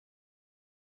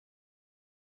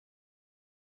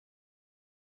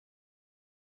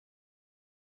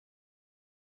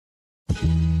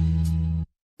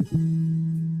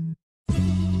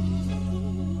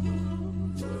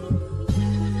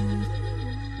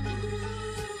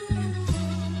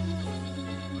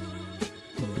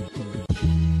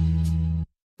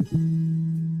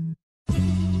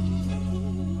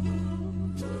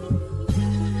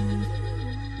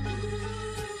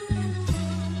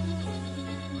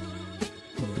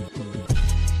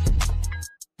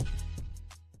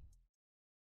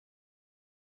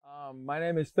My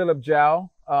name is GYAU.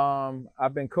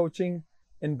 I've been coaching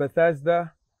in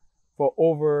Bethesda for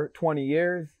over 20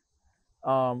 years.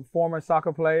 Former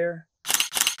soccer player.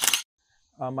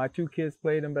 My two kids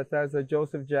played in Bethesda,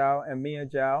 Joseph GYAU and Mia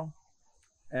GYAU.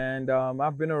 And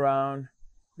I've been around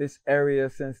this area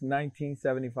since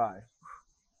 1975.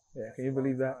 Yeah, can you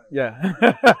believe that? Yeah.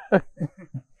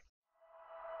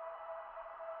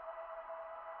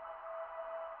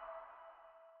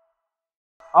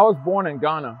 I was born in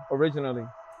Ghana originally,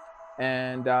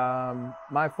 and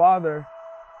my father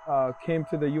came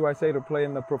to the USA to play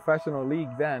in the professional league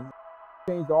then.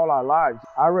 It changed all our lives.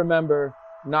 I remember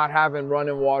not having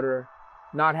running water,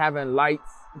 not having lights,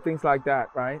 things like that,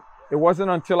 right? It wasn't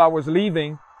until I was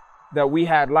leaving that we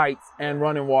had lights and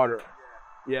running water.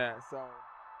 Yeah, so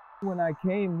when I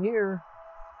came here,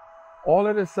 all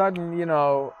of a sudden, you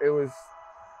know, it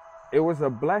was a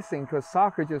blessing because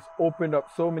soccer just opened up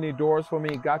so many doors for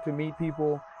me, got to meet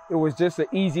people. It was just an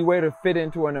easy way to fit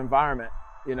into an environment,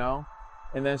 you know?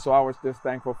 And then so I was just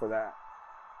thankful for that.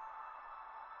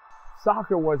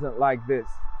 Soccer wasn't like this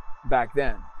back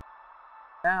then.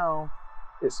 Now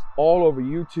it's all over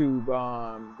YouTube,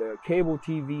 the cable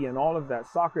TV and all of that.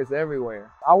 Soccer is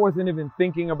everywhere. I wasn't even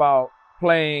thinking about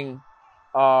playing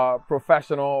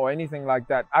professional or anything like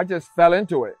that. I just fell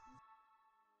into it.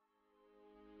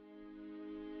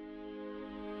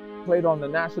 Played on the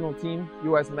national team,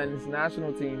 U.S. men's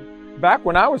national team. Back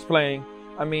when I was playing,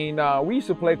 I mean, we used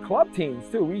to play club teams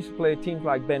too. We used to play teams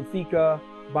like Benfica,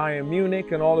 Bayern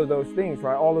Munich, and all of those things,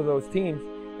 right? All of those teams.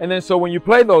 And then so when you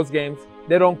play those games,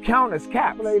 they don't count as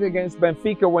caps. I played against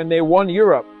Benfica when they won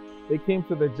Europe. They came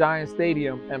to the Giant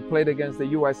Stadium and played against the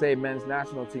USA men's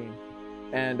national team.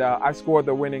 And I scored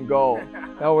the winning goal.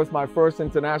 That was my first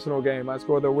international game. I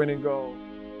scored the winning goal.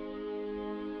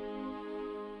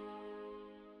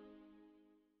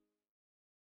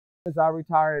 As I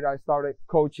retired, I started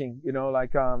coaching, you know,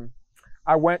 like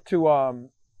I went to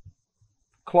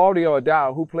Claudio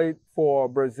Adao, who played for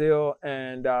Brazil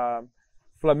and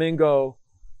Flamengo,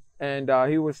 and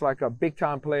he was like a big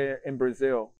time player in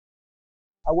Brazil.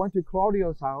 I went to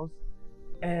Claudio's house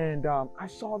and I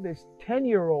saw this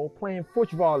 10-year-old playing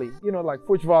foot volley, you know, like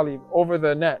foot volley over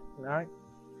the net, right?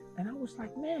 And I was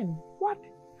like, man, what?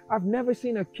 I've never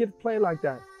seen a kid play like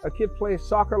that. A kid play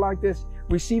soccer like this,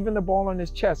 receiving the ball on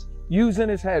his chest, using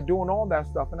his head, doing all that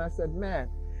stuff. And I said, man,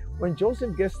 when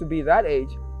Joseph gets to be that age,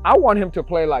 I want him to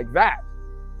play like that.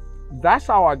 That's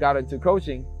how I got into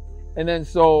coaching. And then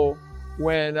so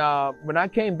when I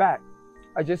came back,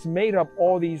 I just made up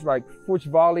all these like foot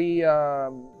volley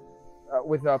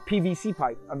with a PVC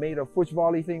pipe. I made a foot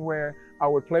volley thing where I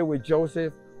would play with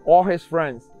Joseph, all his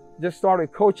friends, just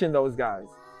started coaching those guys.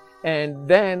 And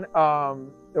then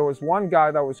there was one guy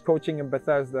that was coaching in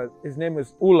Bethesda. His name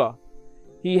was Ula.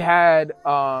 He had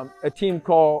a team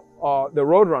called the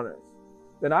Roadrunners.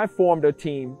 Then I formed a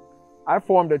team. I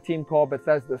formed a team called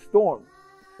Bethesda Storm.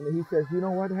 And he says, you know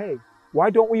what? Hey,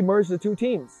 why don't we merge the two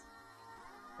teams?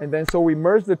 And then so we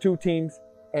merged the two teams,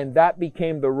 and that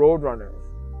became the Roadrunners.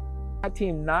 That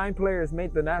team, 9 players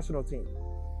made the national team.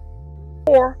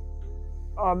 4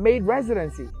 made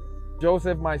residency.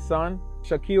 Joseph, my son,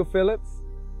 Shaquille Phillips,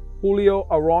 Julio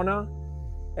Arona,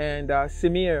 and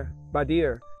Samir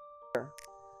Badir.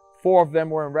 4 of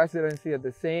them were in residency at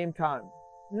the same time.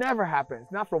 Never happens,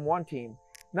 not from one team,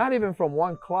 not even from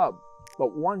one club,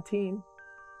 but one team,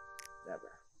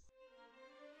 never.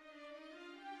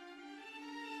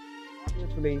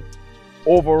 Obviously,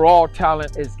 overall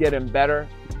talent is getting better.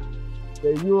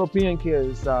 The European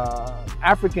kids,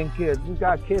 African kids, we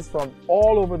got kids from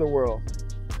all over the world.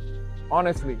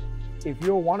 Honestly, if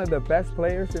you're one of the best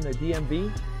players in the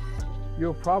D.M.V,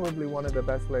 you're probably one of the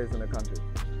best players in the country.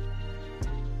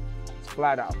 It's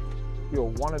flat out. You're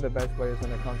one of the best players in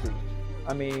the country.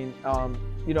 I mean,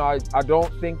 you know, I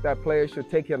don't think that players should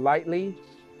take it lightly,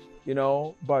 you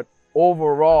know, but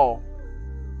overall,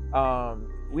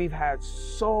 we've had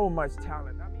so much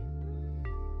talent.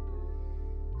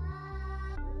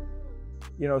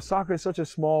 You know, soccer is such a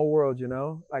small world, you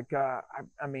know, like, I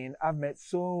mean, I've met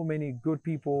so many good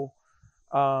people.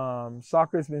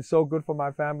 Soccer has been so good for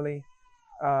my family.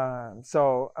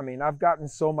 So, I mean, I've gotten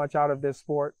so much out of this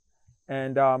sport.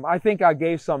 And I think I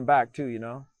gave some back too, you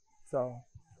know. So,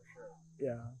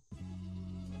 yeah.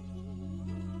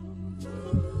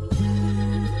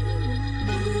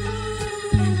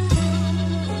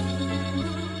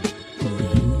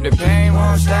 The pain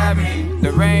won't stop me,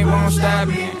 the rain won't stop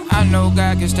me. I know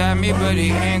God can stop me, but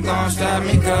he ain't gon' stop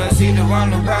me, cause he the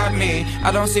one who brought me.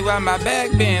 I don't see why my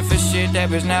back bend for shit that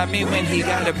was not me when he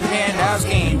got a planned out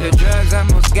scheme. The drugs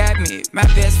almost got me, my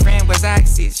best friend was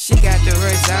Oxy. She got the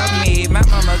worst out me, my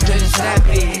mama couldn't stop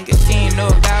me, cause she ain't know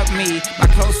about me. My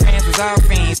close friends was all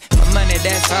fiends, for money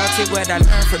that's all shit, what I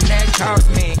learned from that cost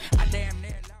me.